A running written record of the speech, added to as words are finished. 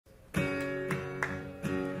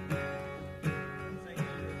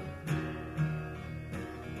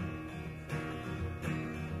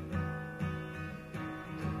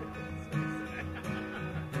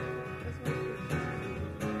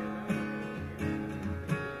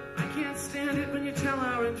stand it when you tell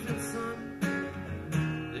our infant son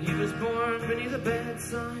that he was born beneath a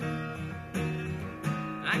bedside.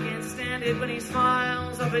 I can't stand it when he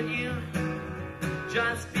smiles up at you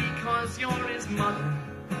just because you're his mother.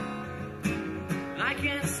 And I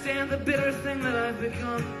can't stand the bitter thing that I've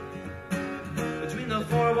become between the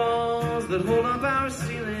four walls that hold up our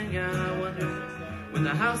ceiling. And I wonder, when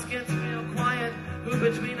the house gets real quiet, who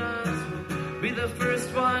between us will be the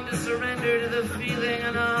first one to surrender to the feeling?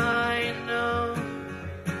 And I know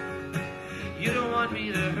you don't want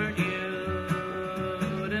me to hurt you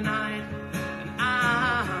tonight. And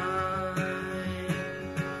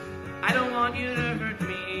I don't want you to hurt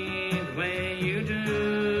me the way you do.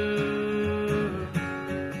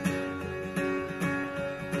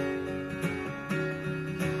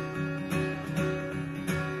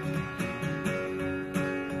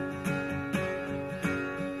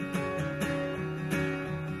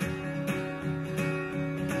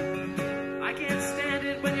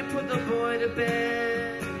 To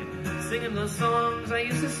bed, singing the songs I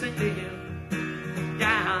used to sing to you.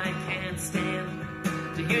 Yeah, I can't stand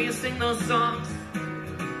to hear you sing those songs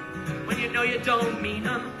when you know you don't mean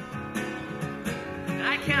them. And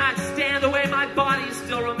I cannot stand the way my body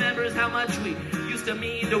still remembers how much we used to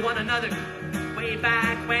mean to one another way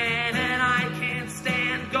back when. And I can't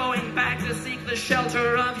stand going back to seek the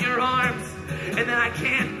shelter of your arms, and then I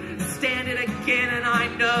can't stand it again. And I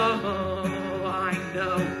know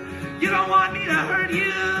you don't want me to hurt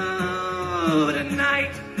you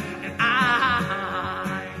tonight. And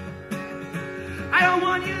I don't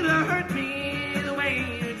want you to hurt me the way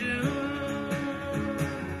you do.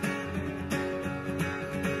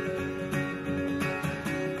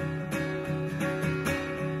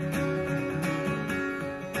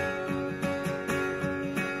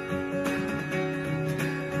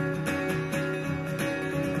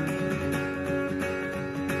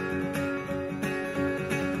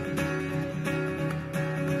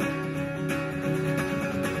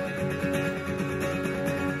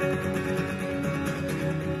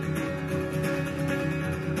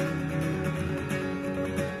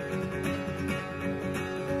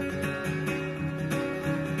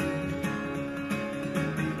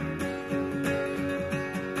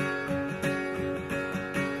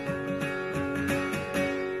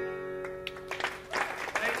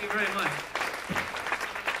 Very much.